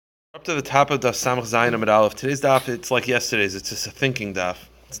Up to the top of the Samach Zayin Amid Aleph. Today's daf, it's like yesterday's. It's just a thinking daf.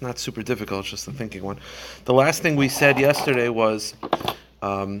 It's not super difficult. It's just a thinking one. The last thing we said yesterday was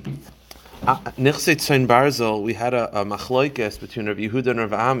Nichsei Tzayin Barzel. We had a machloikes between Rav Yehuda and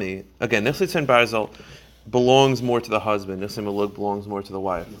Rav Ami. Again, Nichsei Tzayin Barzel belongs more to the husband. Nichsei Malug belongs more to the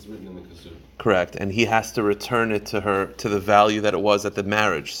wife. It's written in the Kasur. Correct, and he has to return it to her to the value that it was at the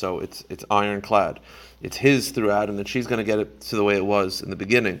marriage. So it's ironclad. It's his throughout, and then she's going to get it to the way it was in the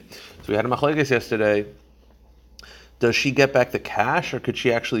beginning. So we had a machlekes yesterday. Does she get back the cash, or could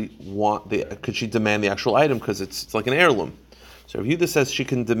she actually could she demand the actual item because it's like an heirloom? So Rav Yehuda says she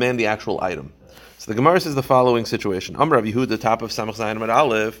can demand the actual item. So the Gemara says the following situation: Amar Rav Yehuda, top of Samach Zayin Amud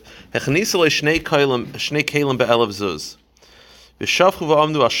Aleph, hechnisa le shnei kelim be'elav zuz, v'shavchu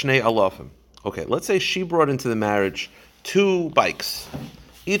v'amdu al shnei alafim. Okay, let's say she brought into the marriage 2 bikes,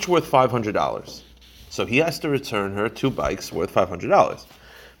 each worth $500. So he has to return her 2 bikes worth $500.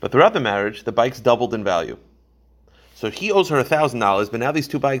 But throughout the marriage, the bikes doubled in value. So he owes her $1,000, but now these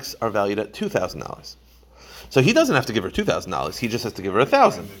 2 bikes are valued at $2,000. So he doesn't have to give her $2,000. He just has to give her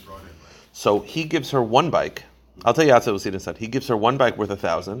 $1,000. So he gives her 1 bike. I'll tell you how we'll see it inside. He gives her 1 bike worth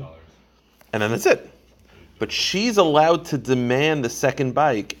 $1,000, and then that's it. But she's allowed to demand the second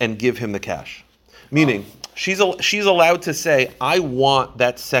bike and give him the cash. Meaning, she's allowed to say, I want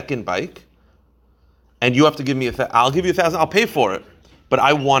that second bike, and you have to give me I'll give you $1,000, I'll pay for it, but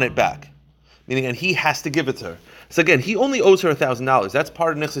I want it back. Meaning, and he has to give it to her. So again, he only owes her $1,000. That's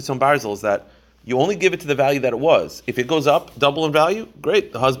part of Nichsei Tzon Barzel, is that you only give it to the value that it was. If it goes up, double in value,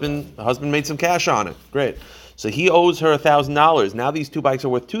 great. The husband made some cash on it. Great. So he owes her $1,000. Now these 2 bikes are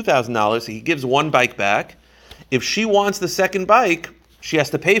worth $2,000, so he gives 1 bike back. If she wants the second bike, she has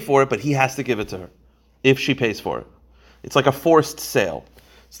to pay for it, but he has to give it to her if she pays for it. It's like a forced sale.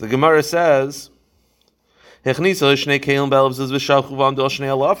 So the Gemara says, so he gives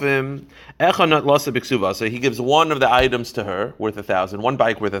one of the items to her, worth $1,000, 1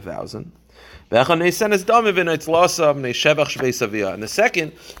 bike worth $1,000. And the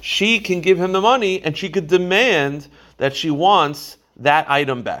second, she can give him the money and she could demand that she wants that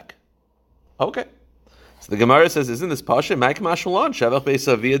item back. Okay. So the Gemara says, isn't this pasha? Isn't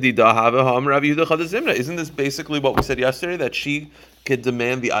this basically what we said yesterday, that she could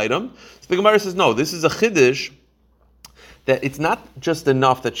demand the item? So the Gemara says, no, this is a chiddush, that it's not just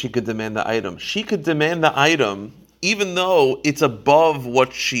enough that she could demand the item. She could demand the item even though it's above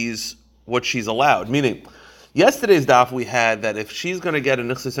what she's allowed. Meaning, yesterday's daf we had that if she's going to get a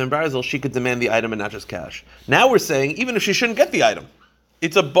Nichsei Tzon Barzel, she could demand the item and not just cash. Now we're saying, even if she shouldn't get the item,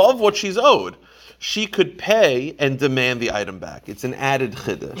 it's above what she's owed, she could pay and demand the item back. It's an added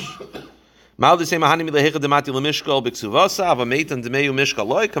chiddush.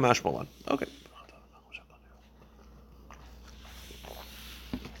 Okay.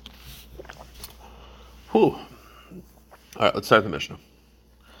 Whew. All right, let's start the Mishnah.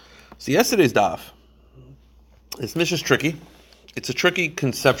 So yesterday's daf, this Mishnah is tricky. It's a tricky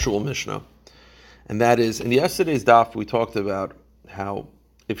conceptual Mishnah. And that is, in yesterday's daf, we talked about how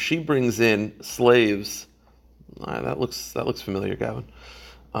if she brings in slaves, that looks familiar, Gavin.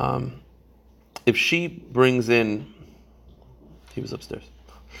 If she brings in, he was upstairs.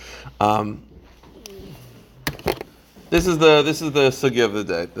 This is the sugya of the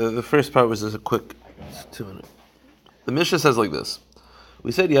day. The first part was just a quick 2 minutes. The Mishnah says like this.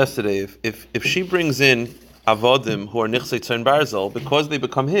 We said yesterday, if she brings in avodim who are Nichsei Tzon Barzel, because they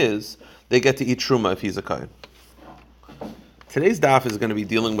become his, they get to eat truma if he's a kohen. Today's daf is going to be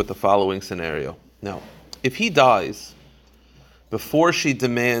dealing with the following scenario. Now, if he dies before she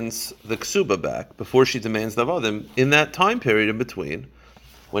demands the ksuba back, before she demands the avodim, in that time period in between,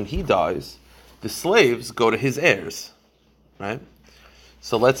 when he dies, the slaves go to his heirs, right?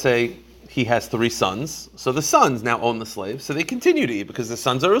 So let's say he has 3 sons, so the sons now own the slaves, so they continue to eat because the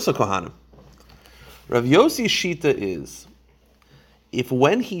sons are also kohanim. Rav Yossi's shita is, if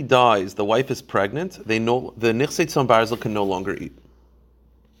when he dies, the wife is pregnant, the Nichsei Tzon Barzel can no longer eat.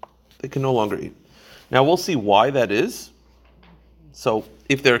 They can no longer eat. Now we'll see why that is. So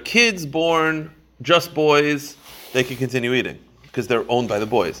if there are kids born, just boys, they can continue eating because they're owned by the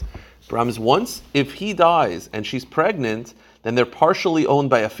boys. Problem is, once, if he dies and she's pregnant, then they're partially owned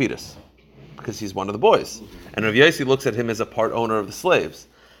by a fetus because he's one of the boys. And Rav Yossi looks at him as a part owner of the slaves.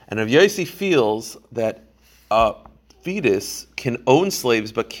 And Rav Yossi feels that fetus can own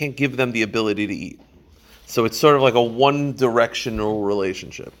slaves but can't give them the ability to eat. So it's sort of like a one-directional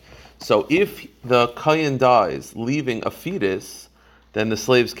relationship. So if the kohen dies leaving a fetus, then the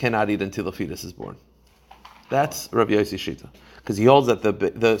slaves cannot eat until the fetus is born. That's Rabbi Yossi Shita. Because he holds that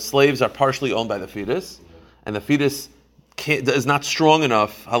the slaves are partially owned by the fetus, and the fetus is not strong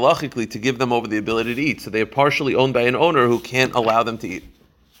enough halachically to give them over the ability to eat. So they are partially owned by an owner who can't allow them to eat.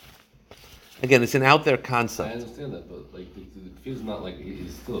 Again, it's an out there concept. I understand that, but like the fetus not like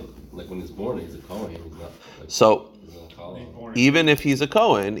he's still like when he's born he's a Kohen. He's not like, so Even if he's a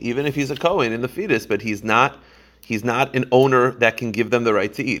Kohen in the fetus, but he's not an owner that can give them the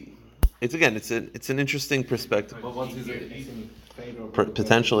right to eat. It's an interesting perspective. But once he's in favor of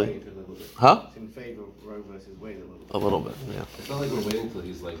Potentially. Wade a little bit. Huh? It's in favor of Roe versus Wade a little bit. A little bit, yeah. it's not like we're waiting until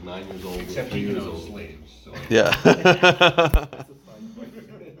he's like 9 years old, Except 3 you years know old. slaves. So. Yeah.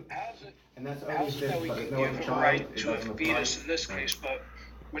 And that's How's only it that if we there's can no give a child, right it to a doesn't apply. fetus in this case, but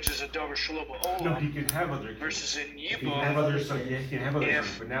which is a Dover Shalom No, he Olam, can have other kids. versus in He can have Yibum, other sons. Yeah, he can have other sons.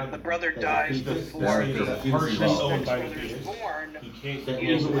 if But now the brother dies before Right, the the partially fetus is owned by the brother is fetus. born, He can't. Then he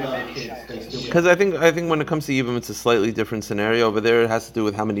even doesn't have without any kids, child. they still Because I think when it comes to Yibum, it's a slightly different scenario. Over there, it has to do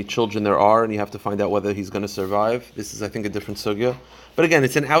with how many children there are, and you have to find out whether he's going to survive. This is, I think, a different sugya. But again,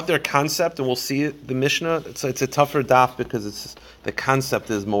 it's an out there concept, and we'll see it. The Mishnah, it's a tougher daf because the concept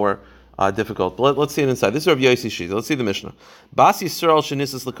is more difficult. But let's see it inside. This is Rav Yossi Shita. Let's see the Mishnah. Bas Yisrael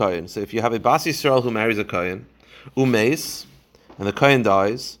shenisas l'kohen. So if you have a Bas Yisrael who marries a kohen, umeis, and the kohen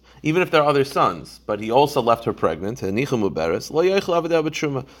dies, even if there are other sons, but he also left her pregnant, and nichum uberes, lo yochel avdei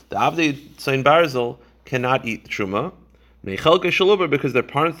b'truma. The avdei tzayin barzel cannot eat truma. Mechelke shaluber because they're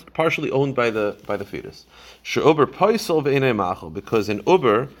partially owned by the fetus. She'uber poisel ve'enei machol because an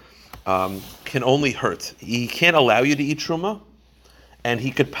uber can only hurt. He can't allow you to eat truma. And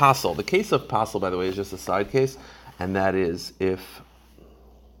he could passel. The case of passel, by the way, is just a side case, and that is if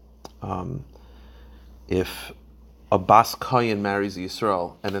a bas kohen marries a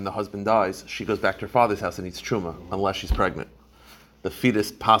Yisrael and then the husband dies, she goes back to her father's house and eats truma unless she's pregnant. The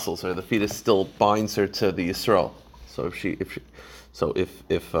fetus passels her. The fetus still binds her to the Yisrael. So if you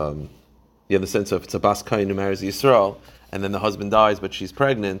have the sense of if it's a bas kohen who marries a Yisrael and then the husband dies but she's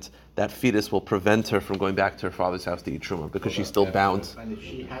pregnant, that fetus will prevent her from going back to her father's house to eat truma because she's still bound. And if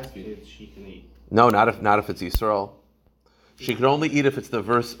she has kids, she can eat. No, not if it's Yisrael. She could only eat if it's the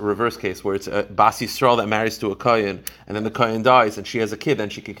reverse case where it's a Bas Yisrael that marries to a Kohen and then the Kohen dies and she has a kid, then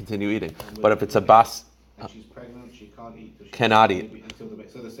she can continue eating. But if it's a Bas, And she's pregnant, she can't eat. So she Cannot can eat. only be until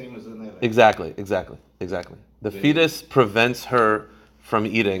so the same as the Neve. exactly. The fetus prevents her from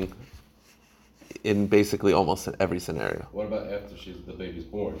eating in basically almost every scenario. What about after the baby's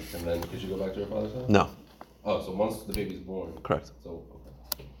born? And then could she go back to her father's house? No, Oh, so once the baby's born. correct. So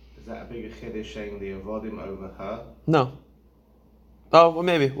okay. Is that a bigger chiddush saying the avodim over her? No. Oh, well,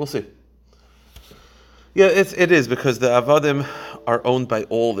 maybe we'll see. Yeah, it is because the avadim are owned by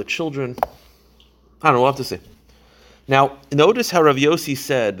all the children. I don't know. We'll have to see. Now, notice how Rav Yossi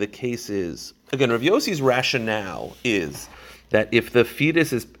said the case is again. Rav Yossi's rationale is that if the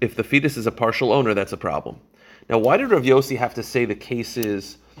fetus is a partial owner, that's a problem. Now, why did Rav Yossi have to say the case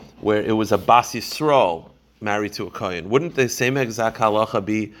is where it was a Bas Yisrael married to a Kohen? Wouldn't the same exact halacha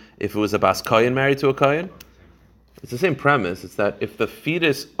be if it was a Bas Kohen married to a Kohen? It's the same premise. It's that if the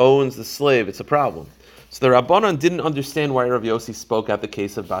fetus owns the slave, it's a problem. So the Rabbanan didn't understand why Rav Yossi spoke out the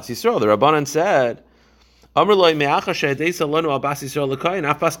case of Bas Yisrael. The Rabbanan said, "Amr loy me'acha she'adeisa lanu al Bas Yisrael l'kohen,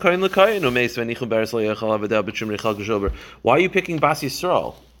 af Bas Kohen l'kohen, umeis v'nichum beres lo yechal avadeh b'trum nechal geshober." Why are you picking Bas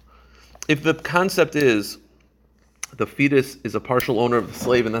Yisrael? If the concept is the fetus is a partial owner of the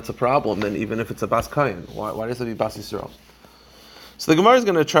slave and that's a problem, then even if it's a Bas Kohen, why does it be Bas Yisrael? So the Gemara is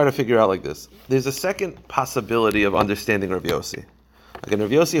going to try to figure out like this. There's a second possibility of understanding Rav Yossi. Again,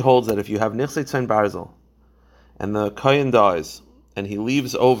 Rav Yossi holds that if you have Nichsei Tzayin Barzel and the Kohen dies and he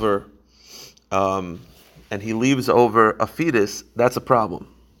leaves over a fetus, that's a problem.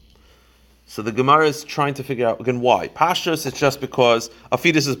 So the Gemara is trying to figure out again why. Pashtus, it's just because a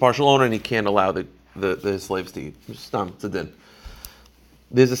fetus is partial owner and he can't allow the slaves to eat. It's a din.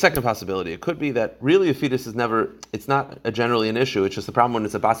 There's a second possibility. It could be that really a fetus it's not generally an issue. It's just the problem when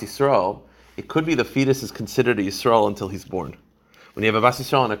it's a Bas Yisrael. It could be the fetus is considered a Yisrael until he's born. When you have a Bas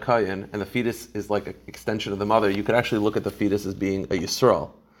Yisrael and a Kohen, and the fetus is like an extension of the mother, you could actually look at the fetus as being a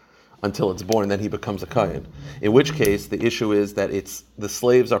Yisrael until it's born, then he becomes a Kohen. In which case, the issue is that the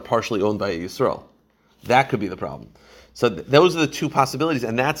slaves are partially owned by a Yisrael. That could be the problem. So those are the two possibilities,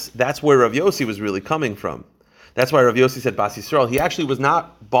 and that's where Rav Yossi was really coming from. That's why Rav Yossi said Bas Yisrael. He actually was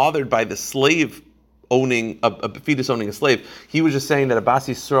not bothered by the slave owning, a fetus owning a slave. He was just saying that a Bas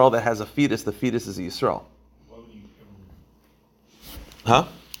Yisrael that has a fetus, the fetus is a Yisrael. Why would you Huh?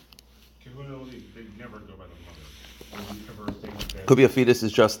 they never go by the mother. Would you ever think that Could be a fetus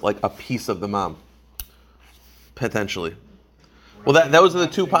is just like a piece of the mom. Potentially. Well, those are the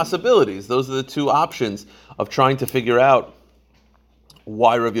two possibilities. Those are the two options of trying to figure out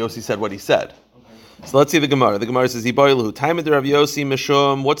why Rav Yossi said what he said. So let's see the Gemara. The Gemara says, "Iboilu time of the Rav Yossi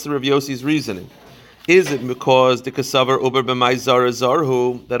Mishum." What's the Rav Yossi's reasoning? Is it because the kasavar uber b'may zara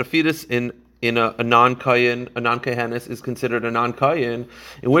zarhu that a fetus in a non-kayin, a non-kahanis is considered a non-kayin,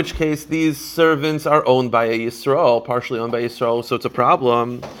 in which case these servants are owned by a Yisrael, partially owned by Yisrael, so it's a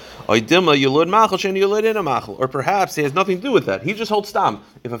problem. Or perhaps he has nothing to do with that. He just holds stam.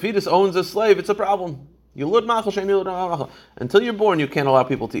 If a fetus owns a slave, it's a problem. Until you're born, you can't allow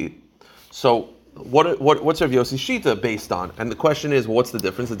people to eat. So what's Rav Yossi's shita based on? And the question is, what's the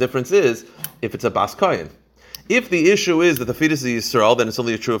difference? The difference is if it's a bas kayin. If the issue is that the fetus is Yisrael, then it's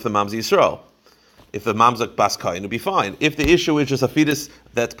only true if the mom's Yisrael. If the mom's a bas kayin, it'll be fine. If the issue is just a fetus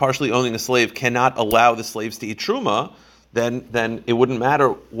that's partially owning a slave cannot allow the slaves to eat truma, then it wouldn't matter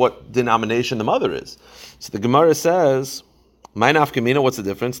what denomination the mother is. So the Gemara says, "My nafkamina, what's the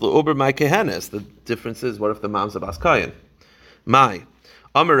difference? L'uber my kehenes." The difference is, what if the mom's a bas kayin? My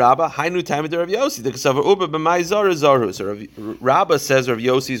Amar Rabba, Hainu time of Rav Yossi. The kasavar uber b'may zara zarhu. So Rabba says Rav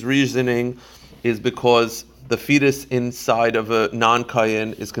Yossi's reasoning is because the fetus inside of a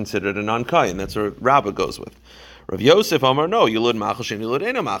non-kayin is considered a non-kayin. That's what Rabbah goes with. Rav Yosef Amar, no, Yulud Machal Shem Yulud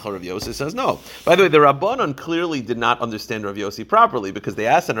Eina Machal. Rav Yosef says no. By the way, the Rabbanon clearly did not understand Rav Yossi properly, because they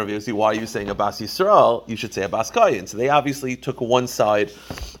asked Rav Yossi, why are you saying Abbas Yisrael? You should say Abbas Kayin. So they obviously took one side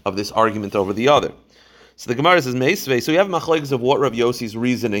of this argument over the other. So the Gemara says Meisvei. So we have machlekes of what Rav Yossi's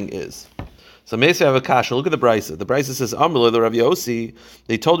reasoning is. So Meisvei have a kasha. Look at the Brisa. The Brisa says Amr the Rav Yossi.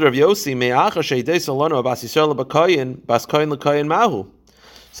 They told Rav Yossi Me'acha Sheidei Solano Abbas Yisrael Bakayin Bas Kayin Lekayin Mahu.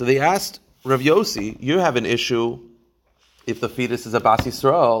 So they asked Rav Yossi, you have an issue if the fetus is a Bas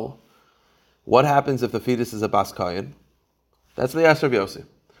Yisrael. What happens if the fetus is a Bas Kayin? That's what they asked Rav Yossi.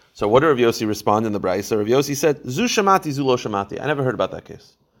 So what did Rav Yossi respond in the Brisa? Rav Yossi said, Zu Shamati, Zu Lo Shamati. I never heard about that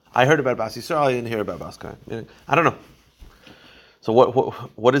case. I heard about Bas Yisrael, I didn't hear about Bas Kayin. I don't know. So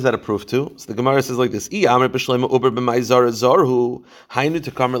what is that a proof to? So the Gemara says like this: I amr b'shleima uber b'may zara zarhu hainu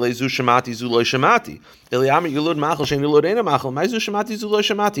tekamer lezu shemati zu lo shemati. Eli amr yulud machal shem yulud eina machal may zu shemati zu lo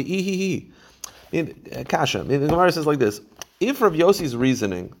shemati. Kasha. The Gemara says like this: if Rav Yossi's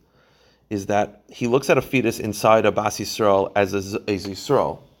reasoning is that he looks at a fetus inside a Bas Yisrael as a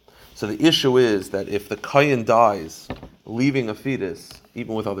Yisrael, so the issue is that if the Kayin dies, leaving a fetus,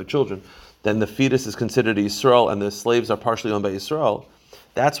 even with other children, then the fetus is considered a Yisrael and the slaves are partially owned by Yisrael.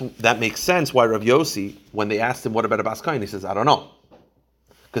 That makes sense why Rav Yossi, when they asked him, what about a Bas Kayin? He says, I don't know.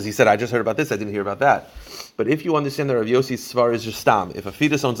 Because he said, I just heard about this, I didn't hear about that. But if you understand that Rav Yossi's svar is just stam, if a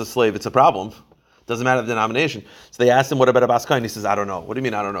fetus owns a slave, it's a problem. Doesn't matter the denomination. So they asked him, what about a Bas Kayin? He says, I don't know. What do you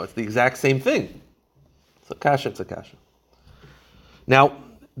mean, I don't know? It's the exact same thing. It's a kasha. Now,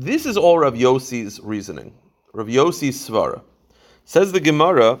 this is all Rav Yossi's reasoning. Rav Yossi's svara. Says the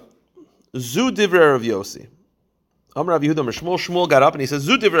Gemara, Zu divrei Rav Yossi. Amar Rav Yehuda Amar Shmuel got up and he says,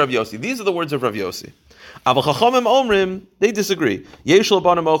 Zu divrei Rav Yossi. These are the words of Rav Yossi. Aval Chachamim Omrim, they disagree. Yesh lo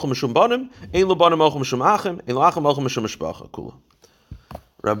banim ochel mishum banim, ein lo banim ochel mishum achim, ein lo achim ochel mishum mishpacha. Kula.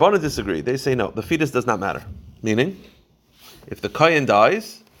 Rabbanan disagree. They say no, the fetus does not matter. Meaning, if the Kayin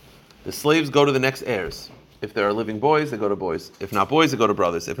dies, the slaves go to the next heirs. If there are living boys, they go to boys. If not boys, they go to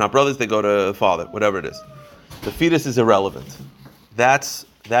brothers. If not brothers, they go to father, whatever it is. The fetus is irrelevant. That's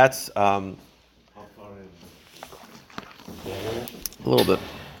a little bit.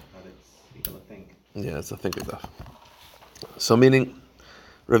 Yeah, it's a think of. So meaning,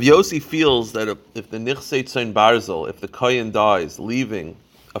 Rav Yossi feels that if the Nichsei Tzayin Barzel, if the Kayin dies, leaving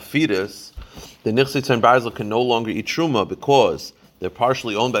a fetus, the Nichsei Tzayin Barzel can no longer eat truma because they're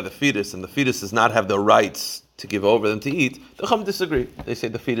partially owned by the fetus, and the fetus does not have the rights to give over them to eat. The Chum disagree. They say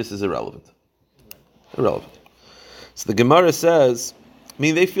the fetus is irrelevant. So the Gemara says,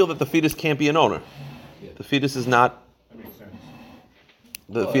 they feel that the fetus can't be an owner. The fetus is not. That makes sense.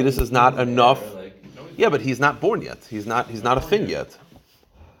 The fetus is not enough. Yeah, but he's not born yet. He's not a thing yet.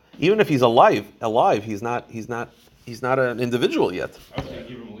 Even if he's alive, he's not an individual yet. I would say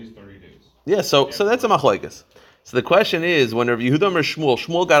give him at least 30 days. Yeah, so that's a machlekes. So the question is, when Rav Yehuda Amar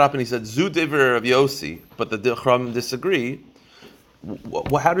Shmuel got up and he said Zu divrei Rav Yossi, but the Chachamim disagree.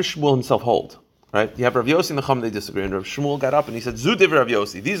 How does Shmuel himself hold? Right? You have Rav Yossi and the Chachamim, they disagree, and Rav Shmuel got up and he said Zu divrei Rav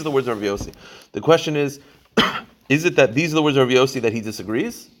Yossi. These are the words of Rav Yossi. The question is it that these are the words of Rav Yossi that he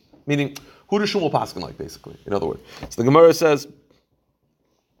disagrees? Meaning, who does Shmuel paskin like, basically? In other words, so the Gemara says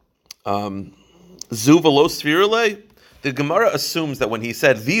Zu v'lo svirule. The Gemara assumes that when he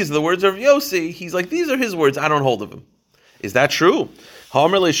said, these are the words of Yossi, he's like, these are his words, I don't hold of him. Is that true?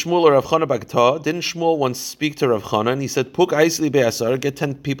 Didn't Shmuel once speak to Rav Chana and he said, Puk aisli be'asar, get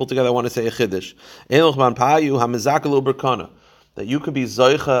 10 people together, I want to say a chiddush. That you could be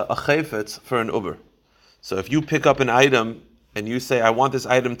zoicha a chayfetz for an uber. So if you pick up an item and you say, I want this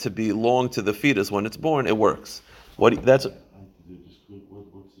item to belong to the fetus when it's born, it works. That's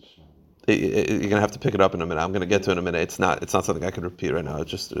you're gonna have to pick it up in a minute. I'm gonna get to it in a minute. It's not something I can repeat right now.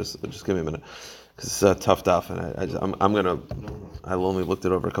 Just give me a minute, because it's a tough stuff, and I only looked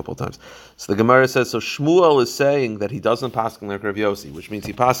it over a couple of times. So the Gemara says, so Shmuel is saying that he doesn't paskin like Rav Yossi, which means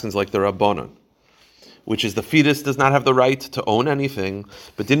he paskins like the Rabbanon, which is the fetus does not have the right to own anything.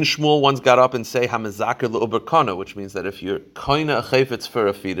 But didn't Shmuel once got up and say Hamazakir le'uberkana, which means that if you're koina a chayfetz for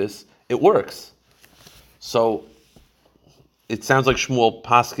a fetus, it works. So it sounds like Shmuel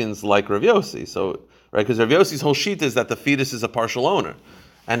paskins like Rav Yossi. So, right, because Rav Yossi's whole sheet is that the fetus is a partial owner.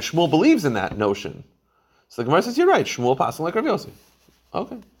 And Shmuel believes in that notion. So the Gemara says, you're right, Shmuel paskins like Rav Yossi.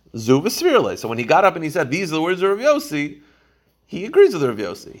 Okay. Zuv v'svirle. So when he got up and he said, these are the words of Rav Yossi, he agrees with Rav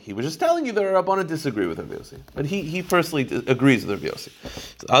Yossi. He was just telling you that Rabbanan disagree with Rav Yossi. But he personally agrees with Rav Yossi.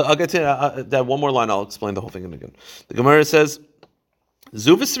 So I'll get to that one more line, I'll explain the whole thing again. The Gemara says,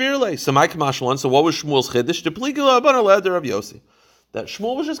 Zuv v'svirle. So my Kamashlan, so what was Shmuel's chiddush? Depligila Rabbanan leder Rav Yossi. That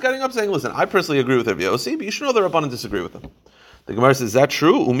Shmuel was just getting up saying, listen, I personally agree with Rav Yossi, but you should know the Rabbanan disagree with him. The Gemara says, is that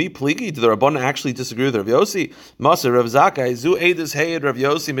true? Umi pligi, do the Rabbanan actually disagree with Rav Yossi? Maser Rav Zakkai, zu edus heyed Rav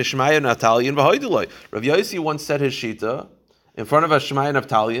Yossi mishmaya Natalian v'hoiduloi. Rav Yossi once said his shita in front of a Shmaya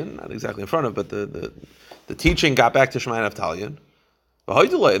Naftalian, not exactly in front of, but the teaching got back to Shmaya Naftalian,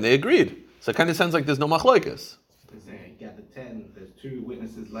 v'hoiduloi, and they agreed. So it kind of sounds like there's no machlokes. Gather 10. There's 2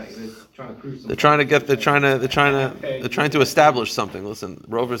 witnesses. Like they're trying to prove something. They're trying to establish something. Listen,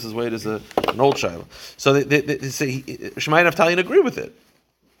 Roe versus Wade is an old shiloh. So they say Shmaya Naftalian agree with it.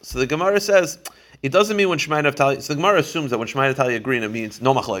 So the Gemara says it doesn't mean when Shmaya Naftali. So the Gemara assumes that when Shmaya Naftali agree, it means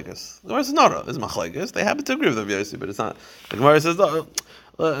no machlokes. The Gemara says no, it's machlokes. They happen to agree with Rav Yossi, but it's not. The Gemara says no.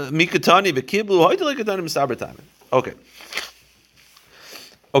 Mikatani v'kiblu hoydele katani misaber time. Okay.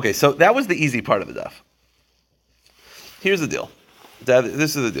 So that was the easy part of the daf. Here's the deal.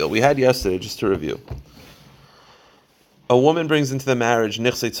 This is the deal. We had yesterday, just to review. A woman brings into the marriage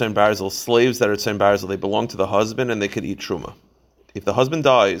nichsei tzayin barzel, slaves that are tzayin barzel. They belong to the husband and they could eat truma. If the husband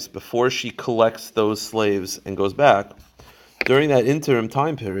dies before she collects those slaves and goes back, during that interim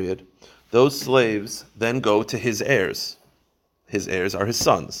time period, those slaves then go to his heirs. His heirs are his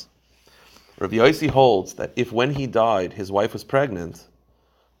sons. Rav Yossi holds that if when he died, his wife was pregnant,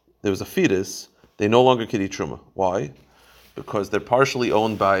 there was a fetus, they no longer could eat truma. Why? Because they're partially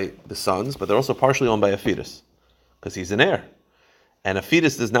owned by the sons, but they're also partially owned by a fetus, because he's an heir. And a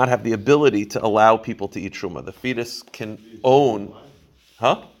fetus does not have the ability to allow people to eat truma. The fetus can own...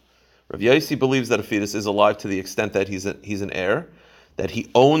 Rav Yossi believes that a fetus is alive to the extent that he's an heir, that he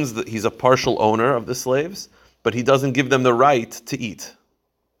owns, he's a partial owner of the slaves, but he doesn't give them the right to eat.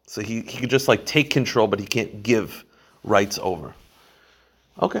 So he can just take control, but he can't give rights over.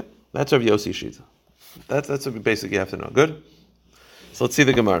 Okay, that's Rav Yossi Shita. That's what basically you have to know. Good? So let's see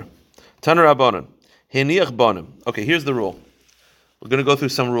the Gemara. Tana Rabbanan. Heniach Banim. Okay, here's the rule. We're going to go through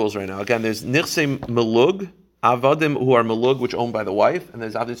some rules right now. Again, there's Nichsei Melug, Avadim who are Melug, which are owned by the wife, and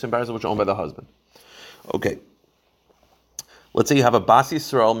there's Avdim Tzayin Barzel, which are owned by the husband. Okay. Let's say you have a Bas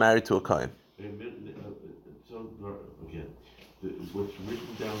Yisrael married to a Kohen. So, again, what's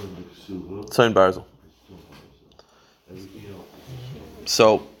written down in the Ksuva... Tzayin Barzel. Everything else.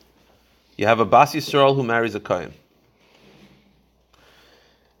 So, you have a Bas Yisrael who marries a Kohen.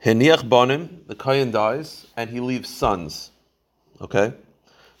 Heniach Banim, the Kohen dies, and he leaves sons. Okay?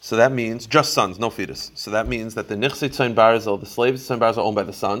 So that means, just sons, no fetus. So that means that the Nichsei Tzayin Barzel, the slaves of Tzayin Barzel are owned by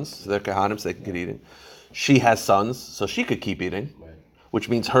the sons, so they're Kehanim, so they can keep eating. She has sons, so she could keep eating, which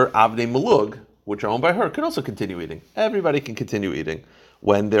means her Avnei Melug, which are owned by her, can also continue eating. Everybody can continue eating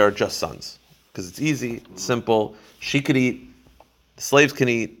when they're just sons. Because it's easy, it's simple, she could eat, the slaves can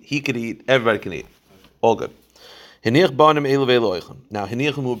eat, he could eat, everybody can eat. All good. Now,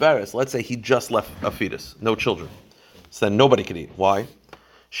 Heniach Mubaris, let's say he just left a fetus, no children. So then nobody can eat. Why?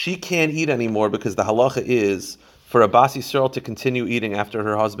 She can't eat anymore because the halacha is for a Bas Yisrael to continue eating after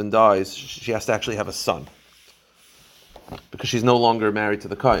her husband dies, she has to actually have a son. Because she's no longer married to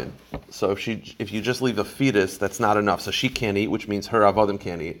the Kohen. So if you just leave a fetus, that's not enough. So she can't eat, which means her Avadim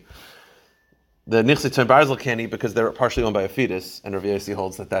can't eat. The Nichsei Tzayin Barzel can't eat because they're partially owned by a fetus, and Rav Yossi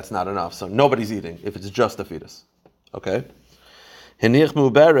holds that that's not enough. So nobody's eating if it's just a fetus. Okay? Heniach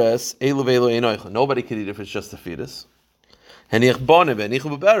Mubaris, Elu Velo Einoicha. Nobody can eat if it's just a fetus. Heniach Bonim, Heniach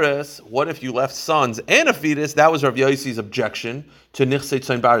Mubaris. What if you left sons and a fetus? That was Rav Yossi's objection to Nichsei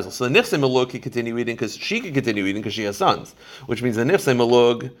Tzayin Barzel. So the Nichsei Melug can continue eating because she can continue eating because she has sons, which means the Nichsei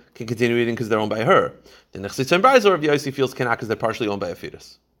Melug can continue eating because they're owned by her. The Nichsei Tzayin Barzel, Rav Yossi feels cannot because they're partially owned by a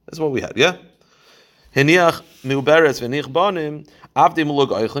fetus. That's what we had, yeah? Hiniach miuberes v'nich banim avdi mulug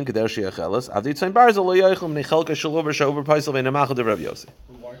oichlin keder sheyachelas avdi tzayin barzel lo yoichlin nechelka shalover shover paisel v'nemachal de Rav Yossi.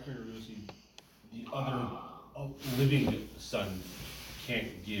 But why can you see the other living son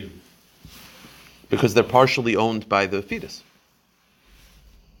can't give? Because they're partially owned by the fetus.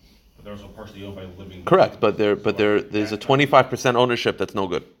 But they're also partially owned by living. Correct, but there's a 25% ownership that's no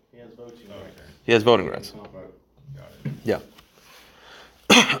good. He has voting rights. Yeah.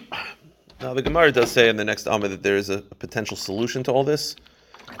 Now the Gemara does say in the next Amud that there is a potential solution to all this,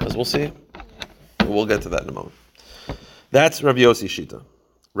 as we'll see. But we'll get to that in a moment. That's Rav Yossi Shita.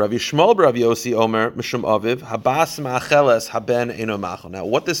 Rav Yishmael Rav Yossi Omer Mishum Aviv Habas Ma'acheles Haben Eino Machal. Now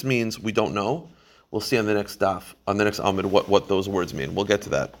what this means we don't know. We'll see on the next daf, on the next Amud, what those words mean. We'll get to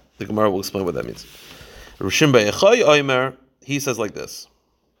that. The Gemara will explain what that means. Rishim Beichai Omer, he says like this.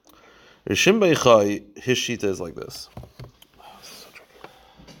 Rishim Beichai, his Shita is like this.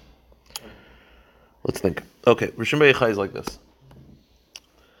 Let's think. Okay, Rishim Beichai is like this.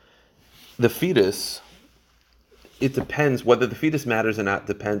 The fetus, it depends, whether the fetus matters or not,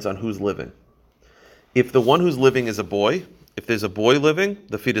 depends on who's living. If the one who's living is a boy, if there's a boy living,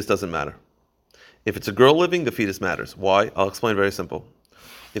 the fetus doesn't matter. If it's a girl living, the fetus matters. Why? I'll explain very simple.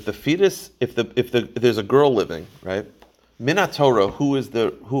 If the fetus, if there's a girl living, right? Minat Torah, who has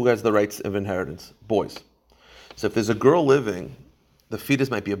the rights of inheritance? Boys. So if there's a girl living, the fetus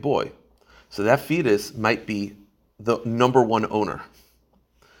might be a boy. So that fetus might be the number one owner.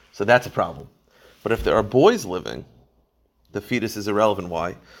 So that's a problem. But if there are boys living, the fetus is irrelevant.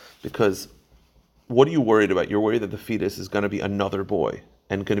 Why? Because what are you worried about? You're worried that the fetus is going to be another boy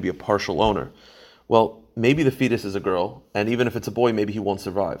and going to be a partial owner. Well, maybe the fetus is a girl, and even if it's a boy, maybe he won't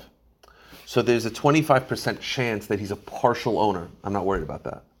survive. So there's a 25% chance that he's a partial owner. I'm not worried about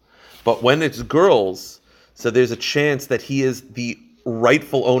that. But when it's girls, so there's a chance that he is the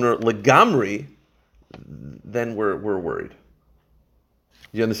rightful owner legamri, then we're worried.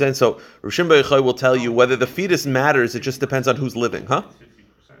 You understand? So Rishim Beichai will tell you whether the fetus matters, it just depends on who's living, huh?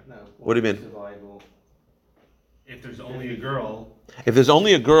 50%. No, What do you mean? survival. If there's only a girl, If there's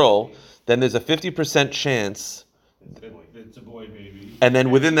only a girl, then there's a 50% chance, it's a boy baby. and then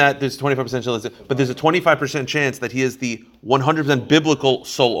within that there's 25% chance, but there's a 25% chance that he is the 100% biblical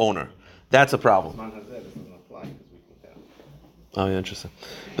sole owner. That's a problem. Man has that doesn't apply because we can tell. Oh, yeah, interesting.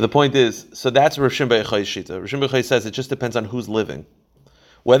 But the point is, so that's Rishim Beichai's Shita. Rishim Beichai says it just depends on who's living.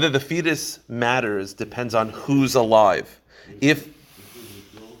 Whether the fetus matters depends on who's alive.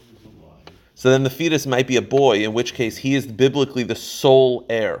 So then the fetus might be a boy, in which case he is biblically the sole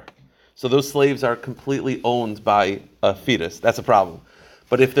heir. So those slaves are completely owned by a fetus. That's a problem.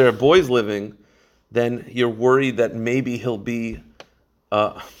 But if there are boys living, then you're worried that maybe he'll be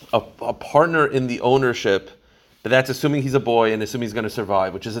a partner in the ownership, but that's assuming he's a boy and assuming he's going to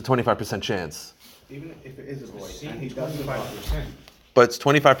survive, which is a 25% chance. Even if it is a boy and he See, does survive, 25%. But it's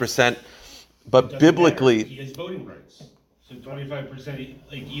 25%, but Doesn't biblically, matter. He has voting rights. So 25%,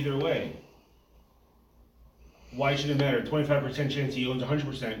 like either way. Why should it matter? 25% chance he owns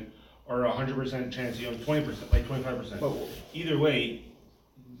 100%, or 100% chance he owns 20%, like 25%. But- Either way,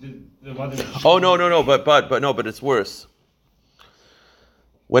 the mother. oh no, but it's worse.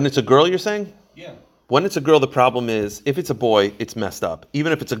 When it's a girl, you're saying? Yeah. When it's a girl, the problem is, if it's a boy, it's messed up.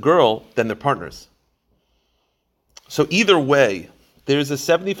 Even if it's a girl, then they're partners. So either way, there's a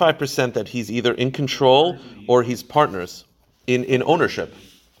 75% that he's either in control or he's partners in ownership.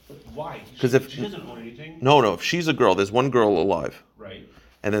 Why? 'Cause if- she doesn't own anything, No, if she's a girl, there's one girl alive. right?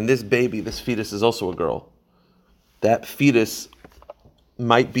 And then this baby, this fetus is also a girl. That fetus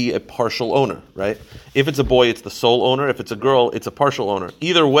might be a partial owner, right? If it's a boy, it's the sole owner. If it's a girl, it's a partial owner.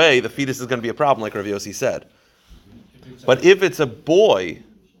 Either way, the fetus is going to be a problem, like Rav Yossi said. But if it's a boy,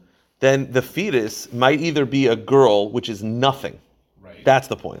 then the fetus might either be a girl, which is nothing. Right. That's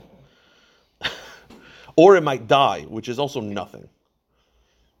the point. Or it might die, which is also nothing.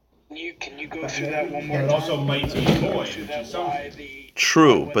 Can you go through that one more But it time? also might be a boy, Go which through is that something. why the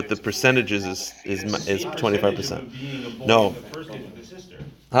True, when but the it's percentages is Percentage of 25%. him being a boy No. in the first case with the sister.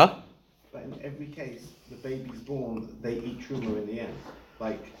 Huh? but in every case, the baby's born, they eat truma in the end.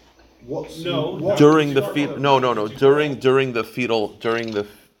 Like, what's No, what, During the Start fetal, with- no, during the fetal,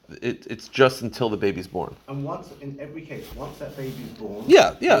 it's just until the baby's born. and once in every case, once that baby's born,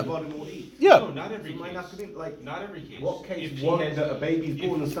 Yeah. the body will eat. Yeah. No, not every So it might have to case. be like, Not every case. what case If he one has- that a baby's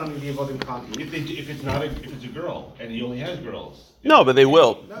born and suddenly the body can't eat? If it's a girl and he only has girls. No, but they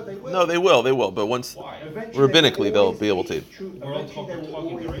will. No, they will. No, they will. But once, Why? Eventually, Rabbinically, they they'll always be able to. eat true- We're all eventually they will talking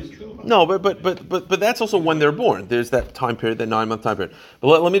always the eat race truma. no, but that's also when they're born. There's that time period, that 9-month time period.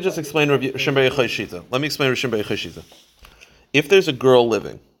 But let me just explain Rishim Beichai Shita. Let me explain Rishim Beichai Shita. If there's a girl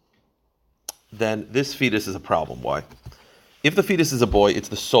living, then this fetus is a problem. Why? If the fetus is a boy, it's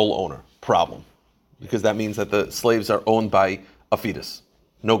the sole owner. Problem. Because that means that the slaves are owned by a fetus.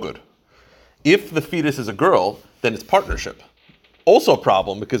 No good. If the fetus is a girl, then it's partnership. Also a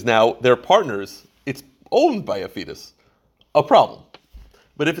problem because now they're partners. It's owned by a fetus. A problem.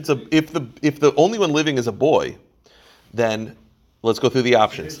 But if the only one living is a boy, then let's go through the This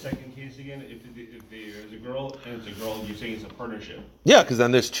options. second case again, if there's a girl and it's a girl, you're saying it's a partnership. Yeah, because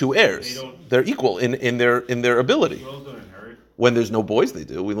then there's two heirs. They're equal in their ability. Girls don't inherit. When there's no boys, they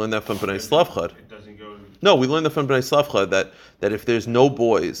do. We learned that from B'nai Slavchad. It doesn't go. No, we learned that from B'nai Slavchad that if there's no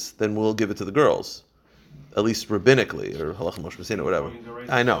boys, then we'll give it to the girls, at least rabbinically or halacha Moshe Messina, whatever.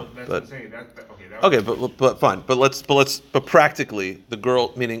 I know, That's but insane. okay, but fine. But practically, the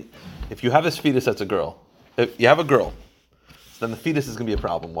girl, meaning, if you have this fetus that's a girl, if you have a girl, then the fetus is going to be a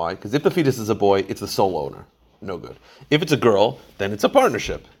problem. Why? Because if the fetus is a boy, it's the sole owner. No good. If it's a girl, then it's a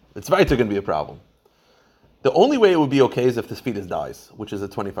partnership. It's right going to be a problem. The only way it would be okay is if this fetus dies, which is a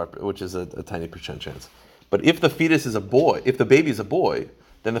tiny percent chance. But if the fetus is a boy, if the baby is a boy,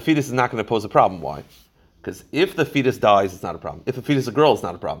 then the fetus is not going to pose a problem. Why? Because if the fetus dies, it's not a problem. If the fetus is a girl, it's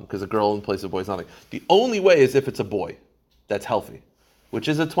not a problem, because a girl in place of a boy is nothing. The only way is if it's a boy that's healthy, which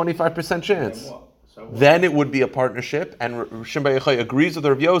is a 25% chance. Then it would be a partnership, and Shimon Bar Yochai agrees with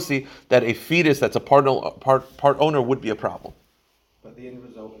Rav Yossi that a fetus that's a part owner would be a problem. But the end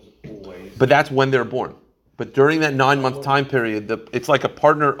result is always. But that's when they're born. But during that 9-month time period, it's like a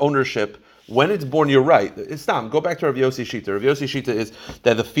partner ownership. When it's born, you're right. It's not. Go back to Rav Yossi Shita. Rav Yossi Shita is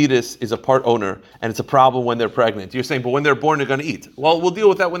that the fetus is a part owner, and it's a problem when they're pregnant. You're saying, but when they're born, they're going to eat. Well, we'll deal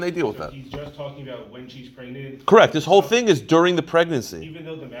with that when they deal with that. He's just talking about when she's pregnant. Correct. This whole thing is during the pregnancy. Even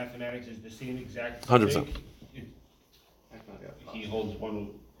though the mathematics is the same exact 100%. thing, he holds one.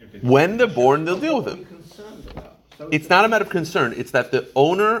 If it's When they're born, they'll deal with What are it. we concerned about? So It's not a matter of concern. It's that the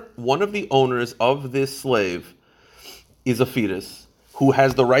owner, one of the owners of this slave, is a fetus who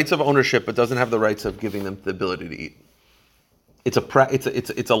has the rights of ownership but doesn't have the rights of giving them the ability to eat. It's a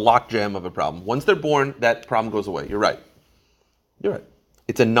lockjam of a problem. Once they're born, that problem goes away. You're right. You're right.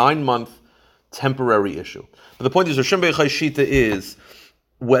 It's a 9-month temporary issue. But the point is, Rosh Bar Yochai Shita is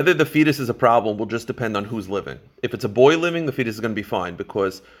whether the fetus is a problem will just depend on who's living. If it's a boy living, the fetus is going to be fine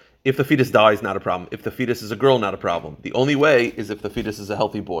because if the fetus dies, not a problem. If the fetus is a girl, not a problem. The only way is if the fetus is a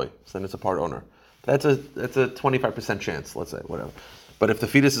healthy boy, so then it's a part owner. That's a 25% chance, let's say, whatever. But if the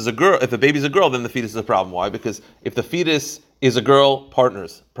fetus is a girl, if the baby's a girl, then the fetus is a problem. Why? Because if the fetus is a girl,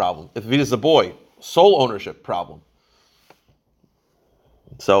 partners, problem. If the fetus is a boy, sole ownership, problem.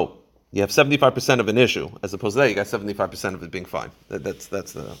 So you have 75% of an issue, as opposed to that, you got 75% of it being fine. That's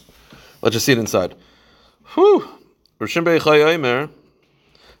the. Let's just see it inside. Whew. Rishon Bar Yochai Omer.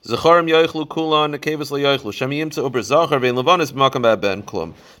 Zacharim yoichlu kulan nekevus lo yoichlu. Shem yimtzu uber zachar vein levanis b'makam ba'ben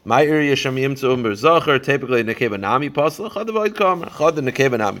klum. My area shem yimtzu uber zachar typically nekeva nami pasla chad avoid kamer chad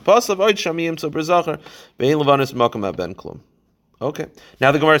nekeva nami pasla avoid shem yimtzu uber zachar vein levanis b'makam ba'ben klum. Okay.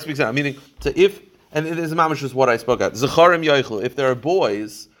 Now the Gemara speaks out. Meaning, so if and this is mamash just what I spoke at. Zacharim yoichlu. If there are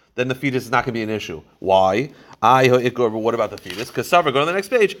boys, then the fetus is not going to be an issue. Why? But what about the fetus? Because Savar, go to the next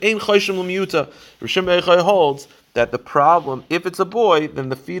page. Ein choshim l'miuta. Rishon Bar Yochai holds that the problem, if it's a boy, then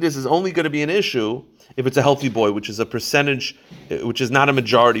the fetus is only going to be an issue if it's a healthy boy, which is a percentage, which is not a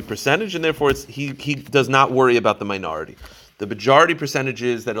majority percentage, and therefore he does not worry about the minority. The majority percentage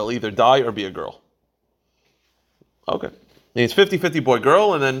is that it'll either die or be a girl. Okay. And it's 50-50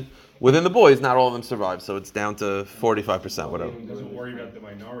 boy-girl, and then within the boys, not all of them survive, so it's down to 45%, whatever. He doesn't worry about the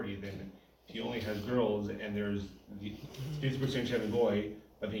minority, then he only has girls, and there's 50% having boy,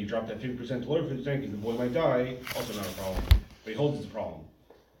 but then you drop that 50% to lower 50% because the boy might die, also not a problem. But he holds it's a problem.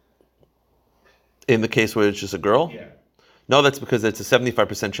 In the case where it's just a girl? Yeah. No, that's because it's a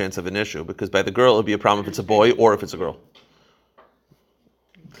 75% chance of an issue, because by the girl, it'll be a problem if it's a boy or if it's a girl.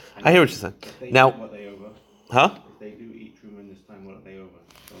 I hear what you're saying. If they Now, eat what they over. huh? If they do eat Truman this time, what are they over?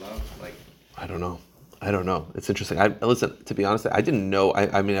 Allowed? Like, I don't know. It's interesting. Listen, to be honest, I didn't know.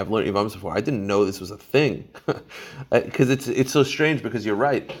 I mean, I've learned Yevamos before. I didn't know this was a thing, because it's so strange. Because you're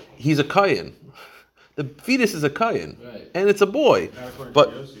right. He's a kayin. The fetus is a kayin, Right. and it's a boy. Not according But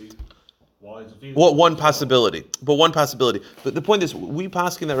to Yossi, while he's a fetus. well, one possibility. But the point is, we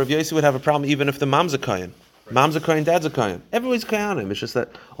posking that Rav Yossi would have a problem even if the mom's a kayin. Mom's a kayin, dad's a kayin. Everybody's kayanim. It's just that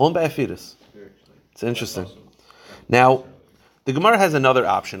owned by a fetus. spiritually. It's interesting. Now, the Gemara has another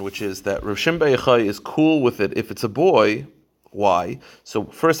option, which is that Rav Shimon Bar Yochai is cool with it if it's a boy. Why? So,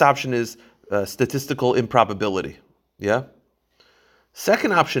 first option is statistical improbability. Yeah?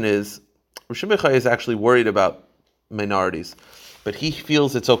 Second option is Rav Shimon Bar Yochai is actually worried about minorities, but he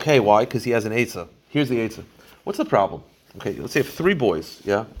feels it's okay. Why? Because he has an Eitzah. Here's the Eitzah. What's the problem? Okay, let's say you have 3 boys,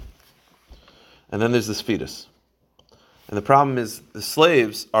 yeah? and then there's this fetus. And the problem is the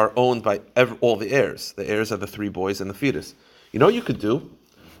slaves are owned by all the heirs. The heirs are the 3 boys and the fetus. You know what you could do?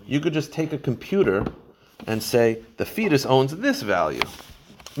 You could just take a computer and say, the fetus owns this value.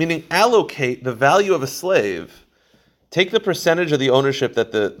 Meaning allocate the value of a slave, take the percentage of the ownership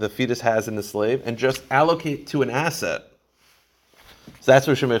that the fetus has in the slave, and just allocate to an asset. So that's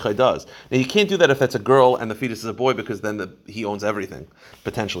what Shimon Yochai does. Now you can't do that if that's a girl and the fetus is a boy, because then he owns everything,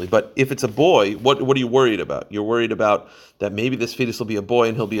 potentially. But if it's a boy, what are you worried about? You're worried about that maybe this fetus will be a boy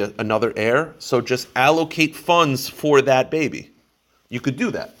and he'll be another heir, so just allocate funds for that baby. You could do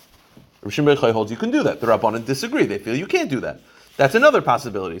that. Shimon Yochai holds you can do that. The Rabbanan disagree. They feel you can't do that. That's another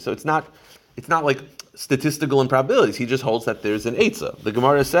possibility. So it's not like statistical improbabilities. He just holds that there's an eitzah. The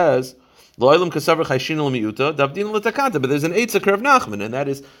Gemara says, but there's an eitzah Rav Nachman, and that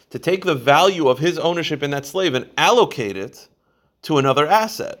is to take the value of his ownership in that slave and allocate it to another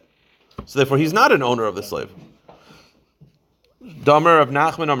asset. So therefore, he's not an owner of the slave. Damer of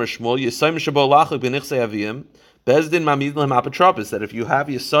Nachman Amar Shmuel Yisayim Shabo Lachlik B'Nichsei Avim Bezdin Mamid Lehem Apotropos, that if you have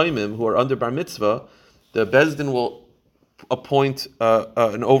Yisayimim who are under bar mitzvah, the Bezdin will appoint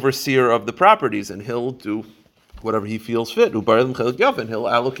an overseer of the properties, and he'll do whatever he feels fit. And he'll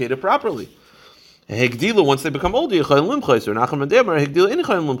allocate it properly. Once they become older, and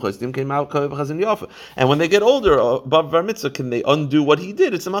when they get older, above bar mitzvah, can they undo what he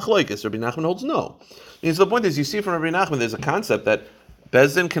did? It's a machlokes. Rabbi Nachman holds no. And so the point is, you see from Rabbi Nachman, there's a concept that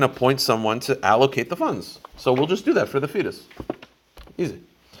Bezdin can appoint someone to allocate the funds. So we'll just do that for the fetus. Easy.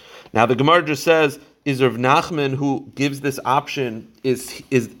 Now the Gemara just says, is Rav Nachman who gives this option,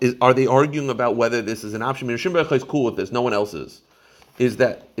 are they arguing about whether this is an option? I mean, Shimon Yochai is cool with this, no one else is. Is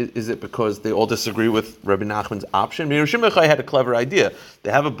it because they all disagree with Rabbi Nachman's option? I mean, Shimon Yochai had a clever idea.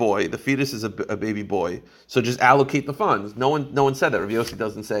 They have a boy, the fetus is a baby boy, so just allocate the funds. No one said that. Rav Yossi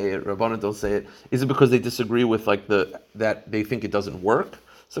doesn't say it, Rabbanan don't say it. Is it because they disagree with that they think it doesn't work?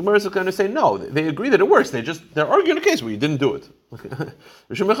 So Gemara is going to say, no, they agree that it works. They're arguing a case where you didn't do it.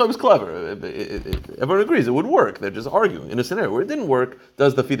 Shimon Yochai was clever. Everyone agrees it would work. They're just arguing. In a scenario where it didn't work,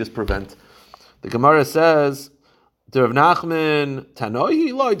 does the fetus prevent? The Gemara says, Rav Nachman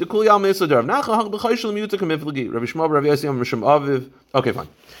Tanoi loy de kuli al meso Rav Nachman hak b'chayshel miyuta kamiflagi Rabbi Shmuel Rav Yossi Mishum Aviv. Okay, fine.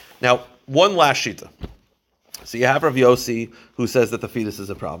 Now, one last shita. So you have Rav Yossi who says that the fetus is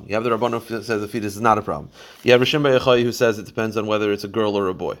a problem. You have the Rabbanan who says the fetus is not a problem. You have Rishon Yochai who says it depends on whether it's a girl or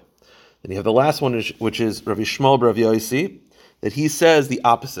a boy. Then you have the last one, which is Rabbi Shmuel Rav Yossi, that he says the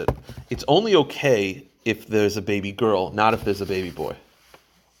opposite. It's only okay if there's a baby girl, not if there's a baby boy.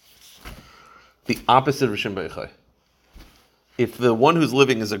 The opposite of Rishon Yochai. If the one who's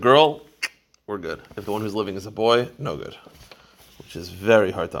living is a girl, we're good. If the one who's living is a boy, no good. Which is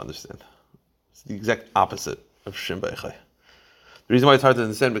very hard to understand. It's the exact opposite of Shimon Yochai. The reason why it's hard to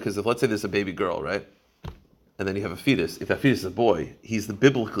understand, because if, let's say there's a baby girl, right? And then you have a fetus. If that fetus is a boy, he's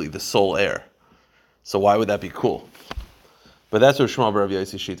biblically the sole heir. So why would that be cool? But that's what Shmuel Rav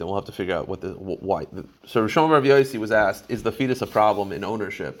Yossi shita, and we'll have to figure out why. So Shmuel Rav Yossi was asked, is the fetus a problem in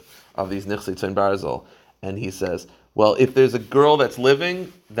ownership of these Nichsi Tzon Barzel? And he says, well, if there's a girl that's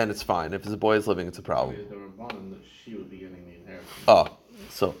living, then it's fine. If there's a boy that's living, it's a problem. The Rabbanan that she would be getting the inheritance. Oh,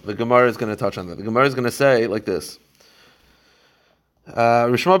 so the Gemara is going to touch on that. The Gemara is going to say like this.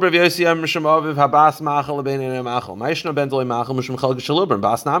 Rishma Rav Yossi Mishum Aviv Habas Machal Lebein Enei Machal. Ma'ishna Ben Dolei Machal Mishum Chalke Shaluber.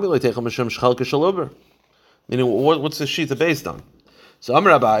 Bas Nami Leitechel Mishum Chalke Shaluber. Meaning, what's the shita based on? So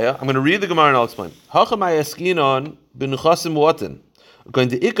Amar Abaya, I'm going to read the Gemara and I'll explain. Hachamay Eskinon B'Nuchasim Muatin. Going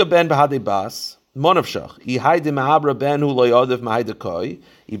to Ika Ben Bahadei Bas. Monavshach. I haide ma'abra ben hu lo yodev ma'haide koi.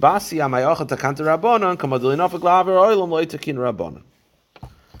 I basi amayachat takanta rabbanon kamadilinof aglaver oilam lo yitakin rabbanon.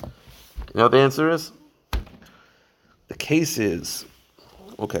 You know what the answer is? The case is,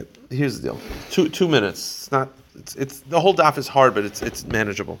 okay, here's the deal. 2 minutes. It's the whole daf is hard, but it's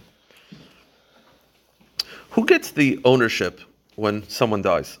manageable. Who gets the ownership when someone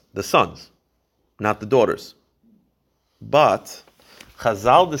dies? The sons, not the daughters. But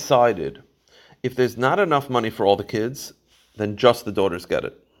Chazal decided, if there's not enough money for all the kids, then just the daughters get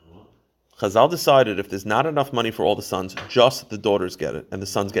it. Chazal decided if there's not enough money for all the sons, just the daughters get it, and the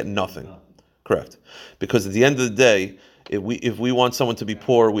sons get nothing. Correct. Because at the end of the day, if we want someone to be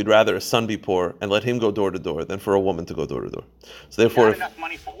poor, we'd rather a son be poor and let him go door to door than for a woman to go door to door. So therefore, Not enough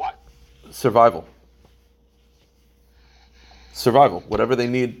money for what? Survival. Whatever they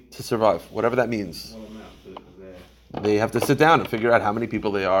need to survive, whatever that means. They have to sit down and figure out how many people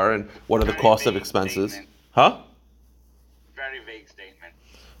they are and what are the costs of expenses. Statement. Huh? Very vague statement.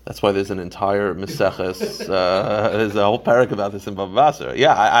 That's why there's an entire Meseches, there's a whole parak about this in Bava Basra.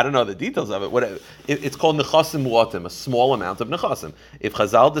 Yeah, I don't know the details of it. It's called Nechasim Muatim, a small amount of Nechasim. If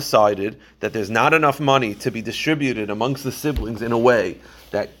Chazal decided that there's not enough money to be distributed amongst the siblings in a way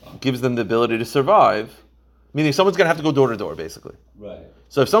that gives them the ability to survive, meaning someone's going to have to go door to door, basically. Right.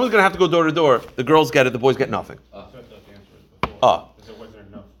 So if someone's going to have to go door to door, the girls get it, the boys get nothing. So I thought the answer was before. Because there wasn't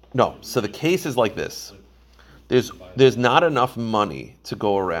enough. No, so the case is like this. There's not enough money to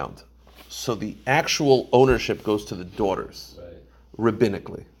go around. So the actual ownership goes to the daughters,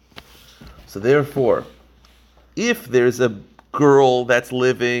 rabbinically. So therefore, if there's a girl that's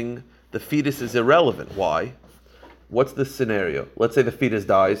living, the fetus is irrelevant. Why? What's the scenario? Let's say the fetus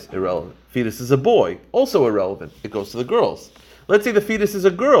dies, irrelevant. Fetus is a boy, also irrelevant. It goes to the girls. Let's say the fetus is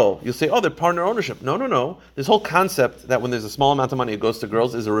a girl. You'll say, oh, they're partner ownership. No. This whole concept that when there's a small amount of money, it goes to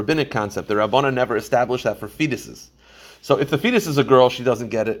girls is a rabbinic concept. The Rabbana never established that for fetuses. So if the fetus is a girl, she doesn't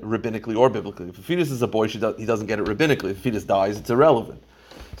get it rabbinically or biblically. If the fetus is a boy, he doesn't get it rabbinically. If the fetus dies, it's irrelevant.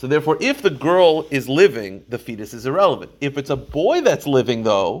 So therefore, if the girl is living, the fetus is irrelevant. If it's a boy that's living,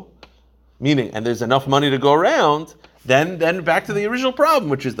 though, meaning, and there's enough money to go around, then back to the original problem,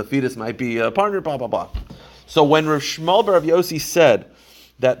 which is the fetus might be a partner, blah, blah, blah. So when Rav Shmuel bar Rav Yossi said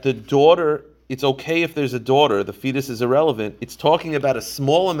that the daughter, it's okay if there's a daughter, the fetus is irrelevant, it's talking about a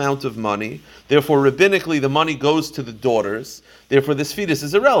small amount of money, therefore rabbinically the money goes to the daughters, therefore this fetus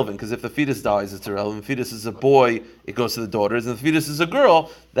is irrelevant, because if the fetus dies, it's irrelevant. If the fetus is a boy, it goes to the daughters, and if the fetus is a girl,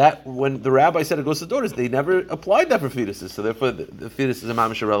 that when the rabbi said it goes to the daughters, they never applied that for fetuses, so therefore the fetus is a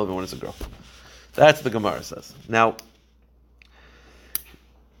mamish irrelevant when it's a girl. That's the Gemara says. Now,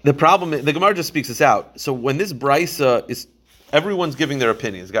 the problem, the Gemara just speaks this out. So when this brisa is, everyone's giving their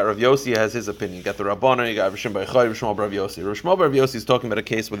opinions. You got Rav Yossi has his opinion. You got the Rabbana, you got Rav Shimon Bar Yochai, Rav Shmuel bar Rav Yossi. Rav Shmuel bar Rav Yossi is talking about a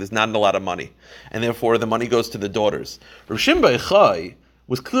case where there's not a lot of money, and therefore the money goes to the daughters. Rav Shimon Bar Yochai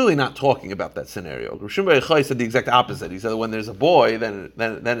was clearly not talking about that scenario. Rav Shimon Bar Yochai said the exact opposite. He said when there's a boy, then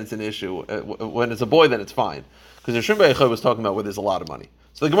it's an issue. When it's a boy, then it's fine. Because Rav Shimon Bar Yochai was talking about where there's a lot of money.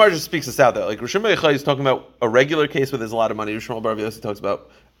 So the Gemara just speaks this out there. Like Rav Shimon Bar Yochai is talking about a regular case where there's a lot of money. Rav Shmuel bar Rav Yossi talks about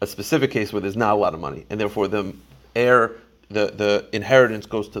a specific case where there's not a lot of money, and therefore the heir, the inheritance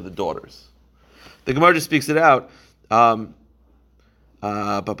goes to the daughters. The Gemara just speaks it out. Ema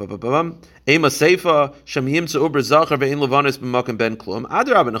seifa shamiyim tzu ubra zachar ve'in levanis b'makom ben klum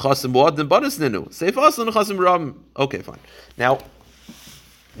adrab nechasim muad nebanis ninu seifa also nechasim ram. Okay, fine. Now,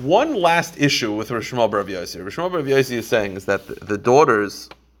 one last issue with Rav Shmuel bar Rav Yossi. Rav Shmuel bar Rav Yossi is saying is that the daughters,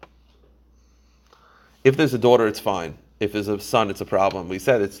 if there's a daughter, it's fine. If there's a son, it's a problem. We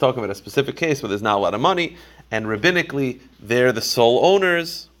said it's talking about a specific case where there's not a lot of money, and rabbinically, they're the sole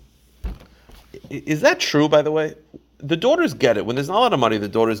owners. Is that true, by the way? The daughters get it. When there's not a lot of money, the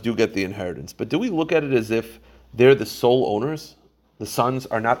daughters do get the inheritance. But do we look at it as if they're the sole owners? The sons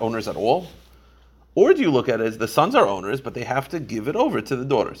are not owners at all? Or do you look at it as the sons are owners, but they have to give it over to the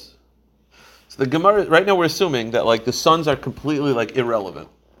daughters? So the Gemara, right now we're assuming that like the sons are completely like irrelevant.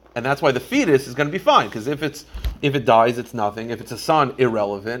 And that's why the fetus is going to be fine, because if it dies, it's nothing. If it's a son,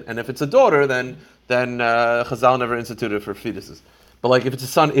 irrelevant, and if it's a daughter, then Chazal never instituted for fetuses. But like if it's a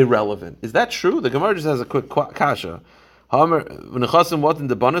son, irrelevant. Is that true? The Gemara just has a quick kasha. You're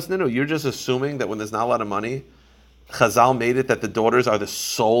just assuming that when there's not a lot of money, Chazal made it that the daughters are the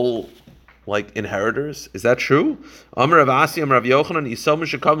sole like inheritors. Is that true? The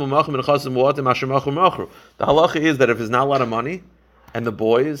halacha is that if there's not a lot of money, and the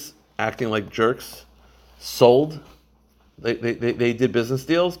boys acting like jerks sold, they did business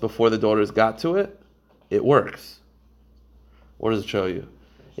deals before the daughters got to it, it works. What does it show you?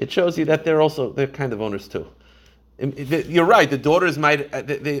 It shows you that they're kind of owners too. You're right, the daughters might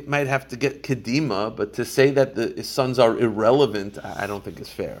have to get kedima, but to say that the sons are irrelevant, I don't think is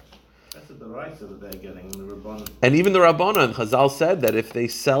fair. That's the right that they're getting in the Rabbana. And even the Rabbana and Chazal said that if they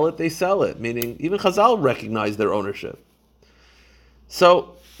sell it, they sell it. Meaning, even Chazal recognized their ownership.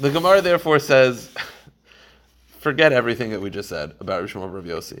 So the Gemara therefore says, forget everything that we just said about Rav Shmuel bar Rav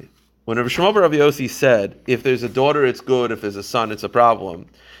Yossi. When Rav Shmuel bar Rav Yossi said, if there's a daughter, it's good. If there's a son, it's a problem.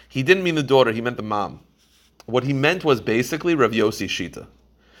 He didn't mean the daughter. He meant the mom. What he meant was basically Rav Yossi Shita.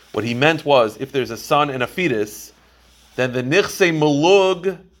 What he meant was, if there's a son and a fetus, then the nichse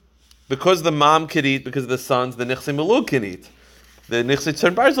malug, because the mom can eat, because of the sons, the nichse malug can eat. The nichse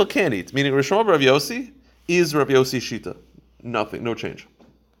tzern barzel can't eat. Meaning Rav Shmuel bar Rav Yossi is Rav Yossi Shita. Nothing, no change.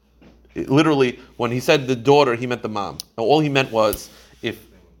 Literally, when he said the daughter, he meant the mom. Now, all he meant was,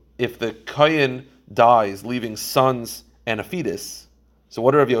 if the kohen dies, leaving sons and a fetus, so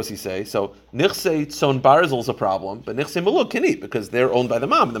what did Rav Yossi say? So, nichse tzon barzel is a problem, but nichse maluk can eat, because they're owned by the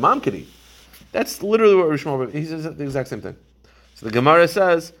mom, and the mom can eat. That's literally what Rav Shmuel, he says the exact same thing. So the Gemara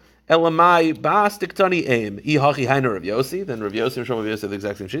says, Elamai bas diktani aim, ihachi hainu Rav Yossi, then Rav Yossi and Rav Yossi are the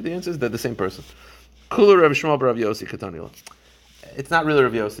exact same shit. The answer is they're the same person. Kula Rav Shmuel bar Rav Yossi katanila. It's not really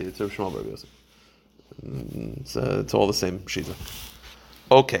Rav Yossi, it's Rav Shmuel bar Rav Yossi. It's all the same shita.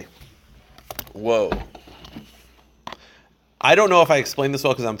 Okay. Whoa. I don't know if I explained this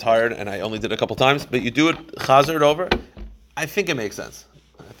well because I'm tired and I only did it a couple times, but you do it, chazer it over. I think it makes sense.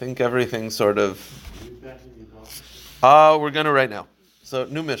 I think everything sort of. We're gonna right now. So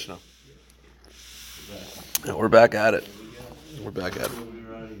new Mishnah. Yeah, we're back at it.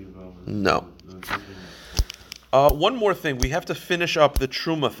 No. One more thing. We have to finish up the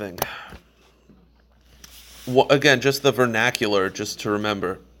Truma thing. Again, just the vernacular, just to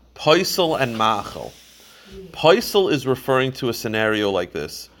remember. Paisel and Machel. Paisel is referring to a scenario like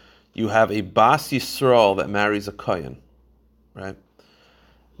this. You have a Bas Yisrael that marries a Kohen, right?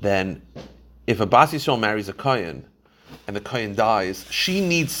 Then, if a Bas Yisrael marries a Kohen, and the Kohen dies, she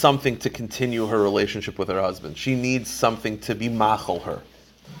needs something to continue her relationship with her husband. She needs something to be Machel her.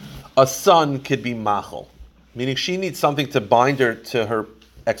 A son could be Machel, meaning she needs something to bind her to her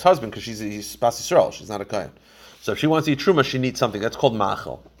ex-husband because she's Bas Yisrael, she's not a Kohen. So if she wants to eat Truma, she needs something. That's called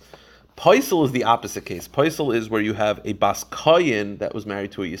Machel. Paisel is the opposite case. Paisel is where you have a Bas Kohen that was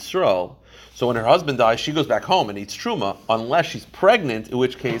married to a Yisrael. So when her husband dies, she goes back home and eats Truma, unless she's pregnant, in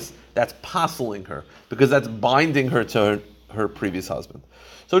which case that's paseling her, because that's binding her to her previous husband.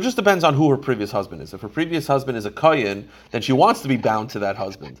 So it just depends on who her previous husband is. If her previous husband is a Kohen, then she wants to be bound to that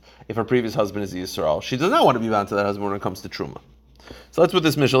husband. If her previous husband is a Yisrael, she does not want to be bound to that husband when it comes to Truma. So let's with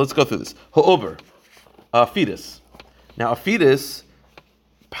this Mishnah. Let's go through this. Ha'ober, a fetus. Now a fetus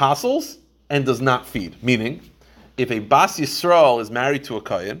pasels and does not feed. Meaning, if a Bas Yisrael is married to a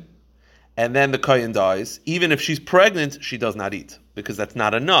Kohen, and then the Kohen dies, even if she's pregnant, she does not eat, because that's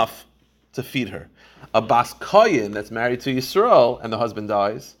not enough to feed her. A Bas Kohen that's married to Yisrael, and the husband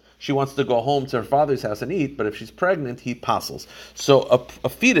dies, she wants to go home to her father's house and eat, but if she's pregnant, he pasels. So a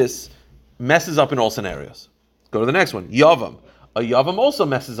fetus messes up in all scenarios. Go to the next one. Yavam. A Yavam also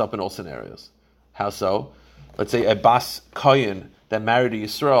messes up in all scenarios. How so? Let's say a Bas Kohen that married a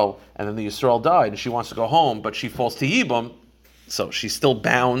Yisrael, and then the Yisrael died, and she wants to go home, but she falls to Yibam, so she's still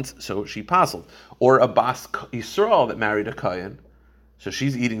bound, so she paseled. Or a Bas Yisrael that married a Kohen, so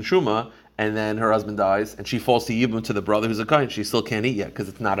she's eating Truma, and then her husband dies, and she falls to Yibam to the brother who's a Kohen, she still can't eat yet, because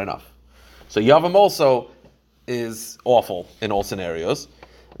it's not enough. So Yavam also is awful in all scenarios.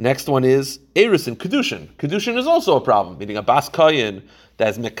 Next one is Eris and Kedushin. Kedushin is also a problem, meaning a Bas Kohen that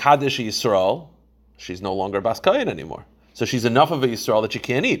is Mekadesh Yisrael, she's no longer a Bas Kohen anymore. So she's enough of a Yisrael that she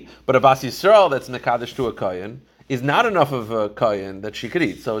can't eat. But a Bas Yisrael that's Mekadesh to a Kohen is not enough of a Kohen that she could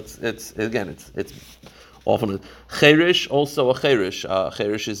eat. So it's often Cherish, also a Cherish.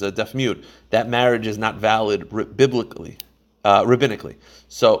 Cherish is a deaf mute. That marriage is not valid rabbinically.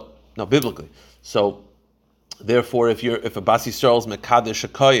 So biblically. So therefore, if a Bas Yisrael is Mekadesh a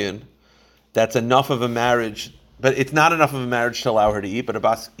Kohen, that's enough of a marriage. But it's not enough of a marriage to allow her to eat. But a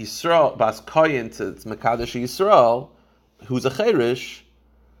Bas Kohen to Mekadesh Yisrael, who's a Cherish,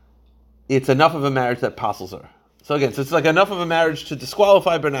 it's enough of a marriage that passes her. So again, so it's like enough of a marriage to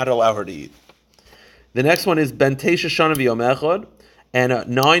disqualify but not allow her to eat. The next one is Ben Teisha Shana V'Yom Echad, and a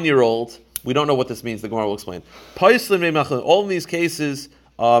 9-year-old, we don't know what this means, the Gemara will explain. All in these cases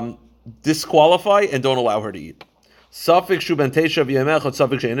disqualify and don't allow her to eat. Suffix Shu Ben Teisha V'Yom Echad,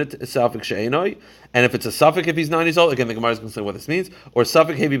 Suffix She'enoi, and if it's a suffix if he's 9 years old, again the Gemara is going to say what this means, or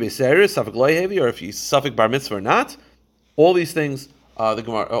Suffix Hevi Beiseris, Suffix Loi Hevi, or if he's Suffix Bar Mitzvah or not. All these things,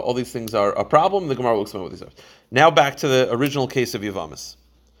 all these things are a problem. The Gemara will explain what these are. Now back to the original case of Yavamis.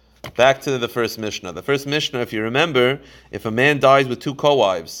 Back to the first Mishnah. The first Mishnah, if you remember, if a man dies with 2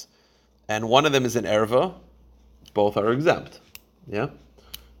 co-wives, and one of them is an erva, both are exempt. Yeah?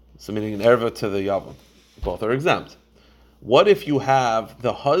 So meaning an erva to the Yavam. Both are exempt. What if you have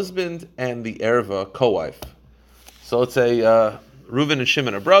the husband and the erva co-wife? So let's say Reuven and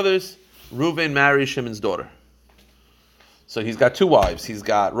Shimon are brothers. Reuven marries Shimon's daughter. So he's got 2 wives. He's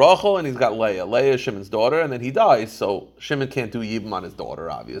got Rachel and he's got Leah. Leah is Shimon's daughter, and then he dies, so Shimon can't do Yibam on his daughter,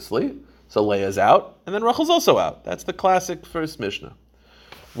 obviously. So Leah's out, and then Rachel's also out. That's the classic first Mishnah.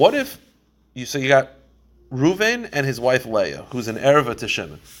 What if you got Reuven and his wife Leah, who's an erva to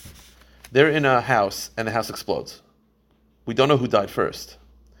Shimon. They're in a house, and the house explodes. We don't know who died first.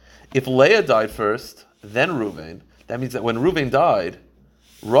 If Leah died first, then Reuven, that means that when Reuven died,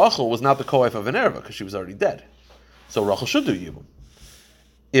 Rachel was not the co-wife of an erva, because she was already dead. So Rachel should do Yibum.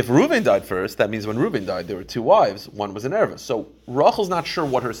 If Reuven died first, that means when Reuven died, there were 2 wives, one was an erva. So Rachel's not sure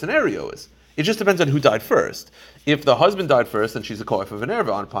what her scenario is. It just depends on who died first. If the husband died first, then she's a co-wife of an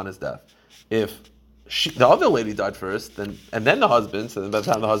erva upon his death. If the other lady died first, and then the husband. So then by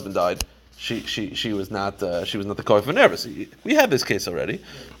the time the husband died, she was not the kohen for Nerva. So we had this case already.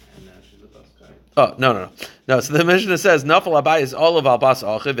 And now she's a bus guy. Oh no. So the Mishnah says Nafal Abai is all of Albas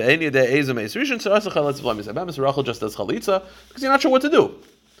Achiv ve'en yedei ezem eisrishon tzarasach chaletz v'lamis. Abamis Rachel just does chalitza because you're not sure what to do.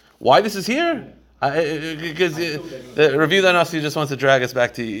 Why this is here? Because the review that Nasi just wants to drag us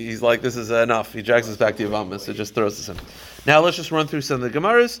back to. He's like, this is enough. He drags us back to Yavamas, so just throws us in. Now let's just run through some of the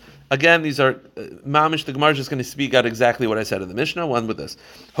Gemaras. Again, these are Mamish. The Gemara is just going to speak out exactly what I said in the Mishnah. One with this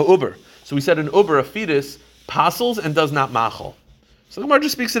ha'uber. So we said an uber, a fetus, passes and does not machal. So the Gemara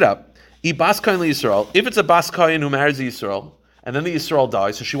just speaks it out. I bas kain li Yisrael. If it's a bas kain who marries a Yisrael and then the Yisrael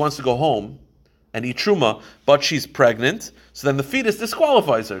dies, so she wants to go home and eat truma, but she's pregnant, so then the fetus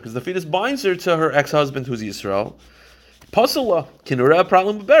disqualifies her because the fetus binds her to her ex-husband who's Yisrael. Pasala kinura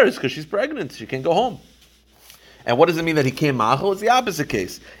problem bears because she's pregnant, she can't go home. And what does it mean that he can't machal? It's the opposite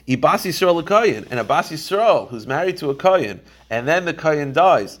case. Ibas Yisrael a kohen, and a bas Yisrael who's married to a kohen, and then the kohen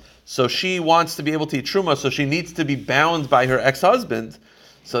dies, so she wants to be able to eat truma, so she needs to be bound by her ex-husband.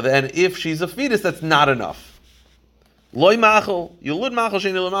 So then, if she's a fetus, that's not enough. Loy machal, you lud machal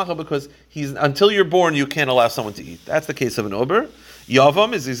sheni loy machal because until you're born you can't allow someone to eat. That's the case of an ober.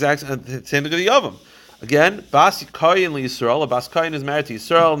 Yavam is the exact same thing with the yavam. Again, bas kayin li Yisrael. A bas kayin is married to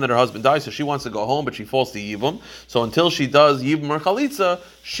Yisrael and then her husband dies, so she wants to go home, but she falls to yivam. So until she does yivam or chalitza,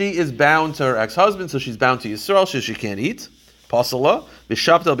 she is bound to her ex-husband, so she's bound to Yisrael, so she can't eat. Pasala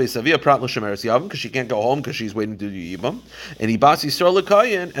v'shaptel beisavia prat l'shemeres yavam because she can't go home because she's waiting to do yivam. And ibas Yisrael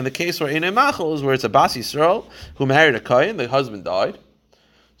l'kayin, and the case where einay machal is where it's a bas Yisrael who married a kayin, the husband died,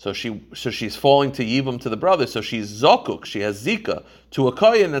 so she's falling to yivam to the brother, so she's zokuk, she has zika to a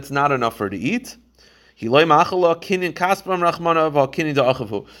kayin that's not enough for her to eat. Hilay machala kinin kaspam rachmana v'kinin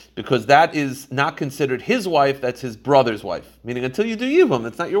da'achavu, because that is not considered his wife, that's his brother's wife. Meaning until you do yivam,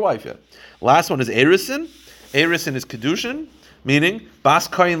 that's not your wife yet. Last one is erisin. Erisin is kedushin. Meaning, bas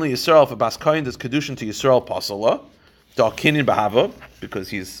kain li Yisrael, if a bas kain does kedushin to Yisrael pasala, da'kinin bahava, because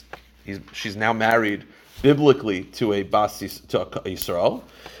she's now married biblically to a Yisrael,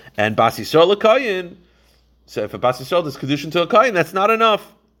 and bas Yisrael l'kayin. So if a bas Yisrael does kedushin to a kain, that's not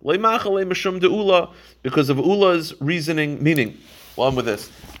enough. Le'machal le'mashum de'ula, because of Ula's reasoning. Meaning, well, I'm with this.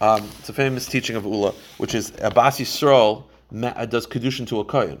 It's a famous teaching of Ula, which is a bas Yisrael does kedushin to a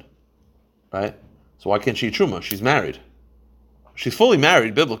kain, right? So why can't she eat truma? She's married. She's fully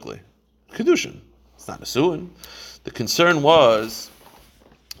married biblically. Kedushin. It's not Nesuin. The concern was,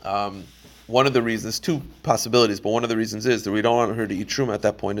 one of the reasons, two possibilities, but one of the reasons is that we don't want her to eat truma at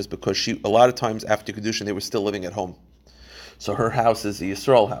that point is because a lot of times after Kedushin, they were still living at home. So her house is the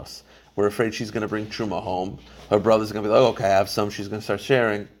Yisrael house. We're afraid she's going to bring truma home. Her brother's going to be like, okay, I have some, she's going to start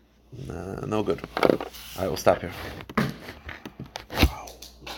sharing. No good. All right, we'll stop here.